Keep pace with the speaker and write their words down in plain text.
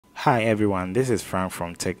Hi everyone, this is Frank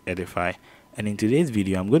from Tech Edify, and in today's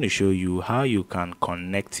video I'm going to show you how you can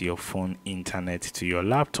connect your phone internet to your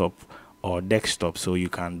laptop or desktop so you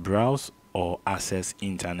can browse or access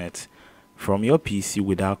internet from your PC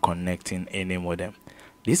without connecting any modem.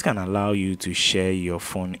 This can allow you to share your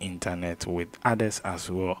phone internet with others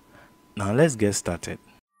as well. Now let's get started.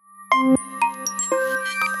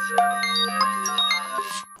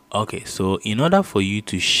 Okay, so in order for you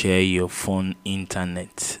to share your phone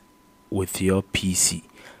internet with your PC,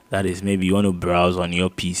 that is, maybe you want to browse on your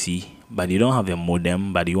PC but you don't have a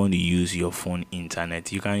modem but you want to use your phone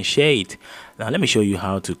internet, you can share it. Now let me show you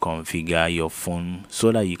how to configure your phone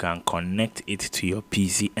so that you can connect it to your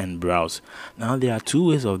PC and browse. Now there are two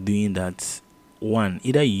ways of doing that. One,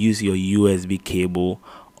 either you use your USB cable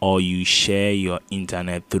or you share your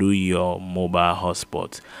internet through your mobile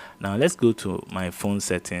hotspot. Now let's go to my phone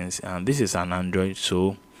settings, and this is an Android,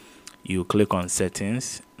 so you click on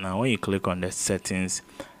settings. Now when you click on the settings,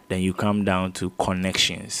 then you come down to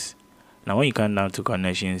connections. Now when you come down to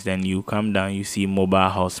connections, then you come down, you see mobile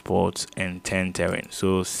hotspot and tethering.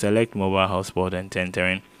 So select mobile hotspot and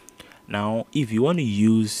tethering. Now if you want to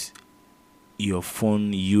use your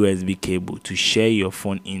phone USB cable to share your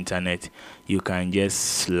phone internet, you can just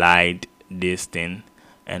slide this thing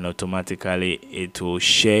and automatically it will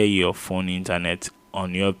share your phone internet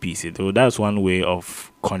on your PC. So that's one way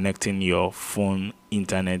of connecting your phone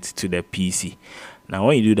internet to the PC. Now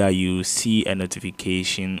when you do that, you see a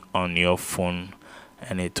notification on your phone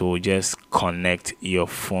and it will just connect your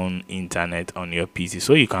phone internet on your PC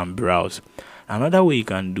so you can browse. Another way you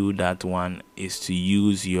can do that one is to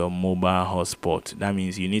use your mobile hotspot. That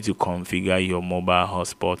means you need to configure your mobile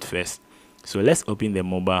hotspot first. So let's open the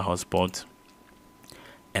mobile hotspot.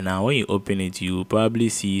 And now when you open it, you probably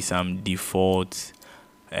see some default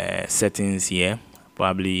settings here.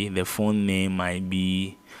 Probably the phone name might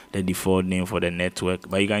be the default name for the network,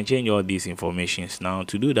 but you can change all these informations. Now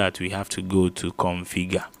to do that, we have to go to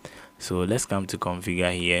configure. So let's come to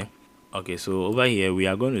configure here. Okay, so over here we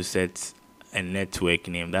are going to set a network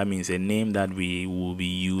name. That means a name that we will be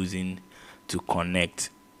using to connect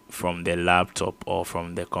from the laptop or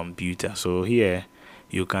from the computer. So here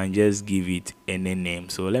you can just give it any name.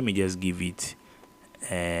 So let me just give it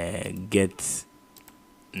get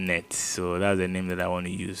net. So that's the name that I want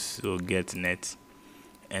to use. So get net.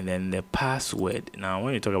 And then the password. Now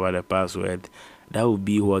when you talk about the password, that will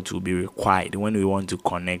be what will be required when we want to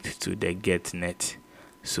connect to the get net.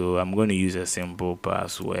 So I'm going to use a simple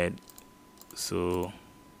password. So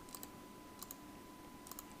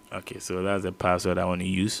okay, so that's the password I want to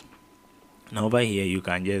use. Now over here you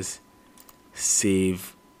can just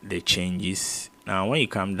save the changes. Now when you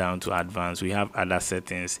come down to advanced, we have other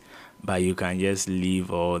settings, but you can just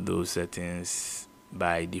leave all those settings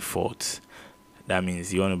by default. That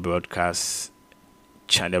means you want to broadcast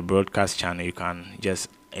the broadcast channel, you can just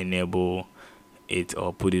enable it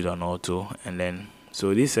or put it on auto, and then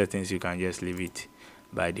so these settings you can just leave it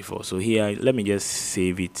by default. So here let me just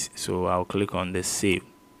save it. So I'll click on the save.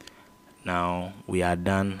 Now we are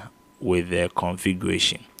done with the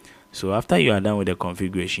configuration. So after you are done with the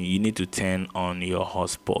configuration, you need to turn on your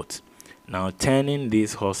hotspot. Now turning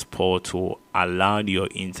this hotspot will allow your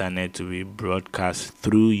internet to be broadcast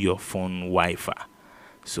through your phone Wi-Fi.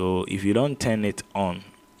 So if you don't turn it on,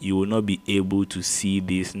 you will not be able to see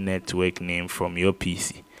this network name from your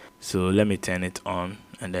PC. So let me turn it on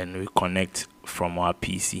and then we connect from our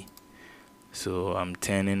PC. So I'm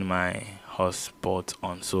turning my hotspot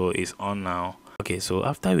on, so it's on now. Okay, so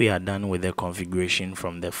after we are done with the configuration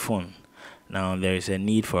from the phone, now there is a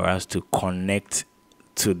need for us to connect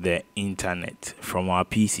to the internet from our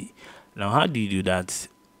PC. Now how do you do that?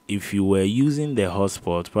 If you were using the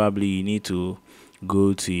hotspot, probably you need to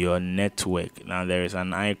go to your network. Now there is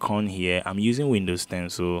an icon here. I'm using Windows 10,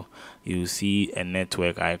 so you see a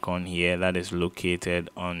network icon here that is located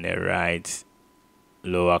on the right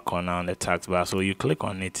lower corner on the taskbar. So you click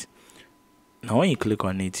on it. Now when you click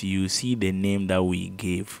on it, you see the name that we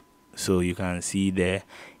gave. So you can see the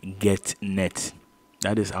get net.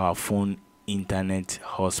 That is our phone internet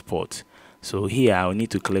hotspot. So here I'll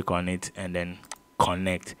need to click on it and then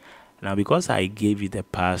connect. Now because I gave it a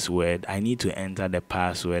password, I need to enter the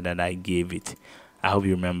password that I gave it. I hope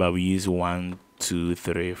you remember we use 1 2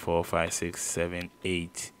 3 4 5 6 7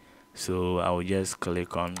 8. So I will just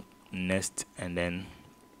click on next and then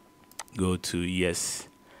go to yes,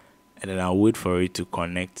 and then I'll wait for it to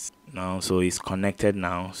connect. Now so it's connected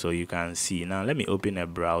now, so you can see. Now let me open a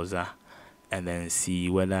browser and then see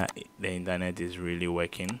whether the internet is really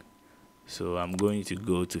working. So I'm going to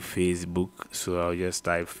go to Facebook, so I'll just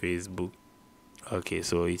type Facebook. Okay,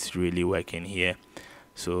 so it's really working here.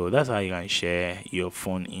 So that's how you can share your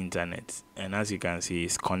phone internet, and as you can see,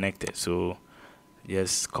 it's connected. So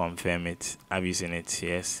just confirm it. Have you seen it?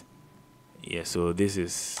 Yes. Yeah, so this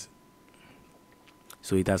is,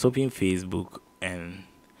 so it has opened Facebook, and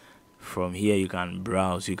from here you can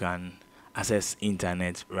browse, you can access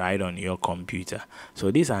internet right on your computer.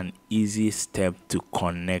 So this is an easy step to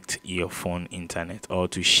connect your phone internet, or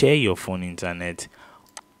to share your phone internet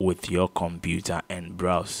with your computer and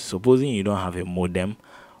browse. Supposing you don't have a modem,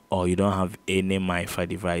 or you don't have any Wi-Fi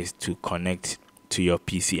device to connect to your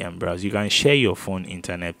PC and browse, you can share your phone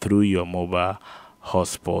internet through your mobile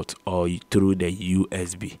hotspot or through the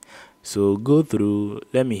USB. So go through,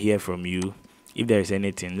 let me hear from you. If there is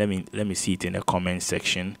anything, let me see it in the comment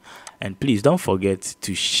section. And please don't forget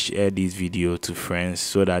to share this video to friends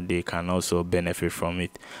so that they can also benefit from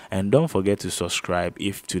it. And don't forget to subscribe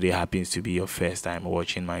if today happens to be your first time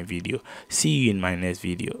watching my video. See you in my next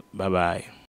video. Bye bye.